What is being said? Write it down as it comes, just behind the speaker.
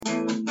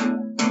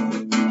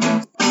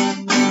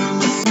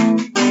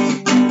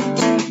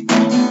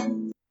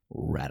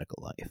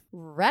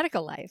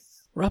Radical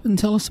Life. Robin,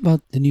 tell us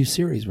about the new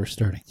series we're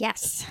starting.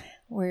 Yes,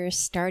 we're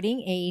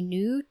starting a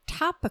new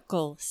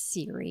topical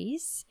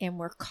series, and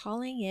we're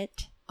calling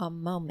it A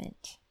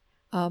Moment.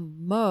 A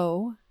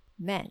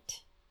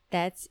Mo-ment.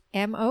 That's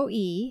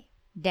M-O-E-M-E-N-T.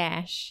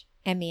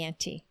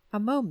 A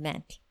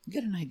moment. You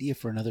got an idea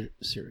for another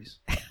series?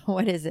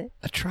 What is it?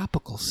 A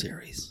tropical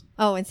series.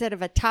 Oh, instead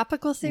of a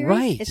topical series?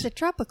 Right. It's a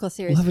tropical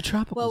series. We'll have a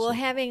tropical Well, we're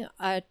series. having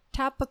a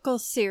topical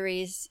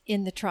series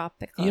in the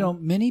tropical. You know,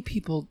 many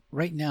people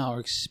right now are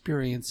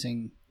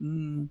experiencing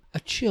a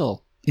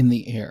chill in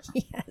the air.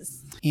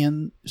 Yes.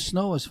 And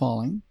snow is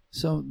falling,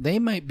 so they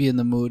might be in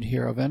the mood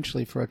here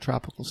eventually for a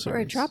tropical series. For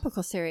a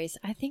tropical series,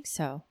 I think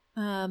so.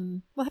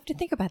 We'll have to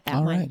think about that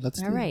All one. right, let's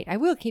do All it. right, I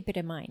will keep it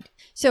in mind.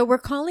 So we're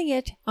calling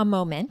it A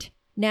Moment.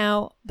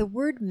 Now, the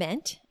word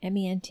meant,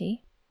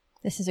 M-E-N-T,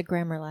 this is a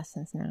grammar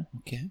lesson now.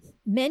 Okay.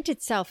 Meant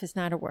itself is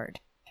not a word.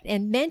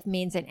 And meant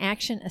means an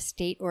action, a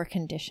state, or a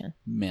condition.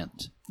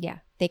 Meant. Yeah.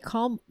 They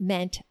call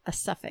meant a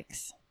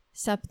suffix,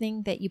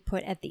 something that you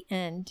put at the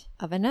end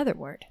of another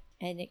word,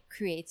 and it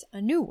creates a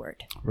new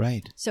word.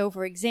 Right. So,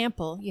 for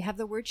example, you have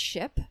the word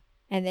ship,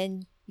 and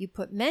then you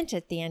put meant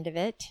at the end of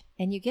it,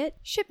 and you get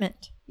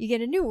shipment. You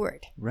get a new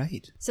word.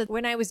 Right. So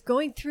when I was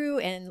going through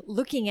and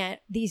looking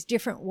at these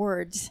different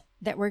words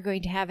that we're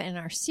going to have in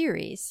our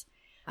series,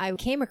 I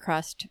came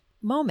across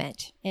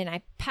moment, and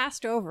I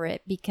passed over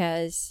it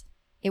because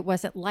it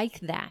wasn't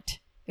like that.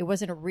 It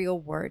wasn't a real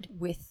word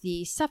with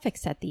the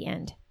suffix at the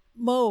end.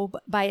 Mo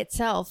by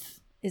itself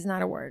is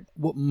not a word.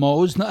 What,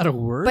 Mo's not a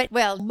word? But,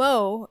 well,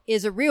 Mo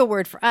is a real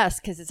word for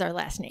us because it's our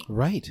last name.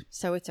 Right.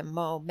 So it's a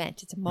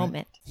moment. It's a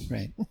moment.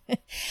 Right.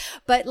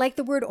 But like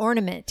the word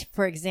ornament,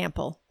 for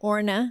example,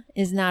 orna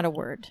is not a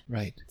word.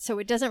 Right. So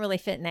it doesn't really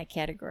fit in that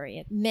category.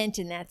 It meant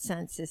in that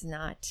sense is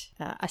not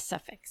a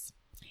suffix.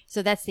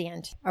 So that's the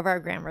end of our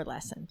grammar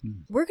lesson.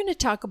 We're going to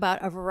talk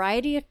about a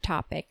variety of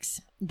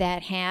topics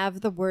that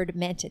have the word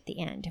meant at the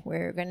end.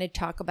 We're going to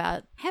talk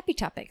about happy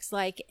topics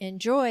like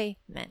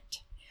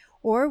enjoyment.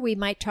 Or we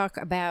might talk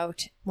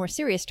about more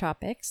serious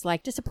topics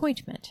like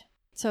disappointment.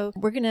 So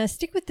we're going to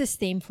stick with this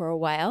theme for a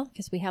while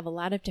because we have a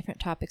lot of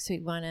different topics we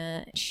want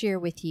to share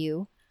with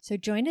you. So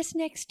join us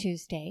next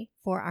Tuesday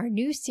for our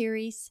new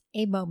series,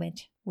 A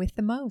Moment with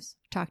the Mo's.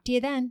 Talk to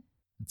you then.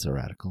 It's a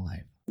radical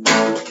life.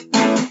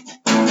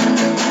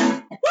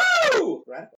 Woo!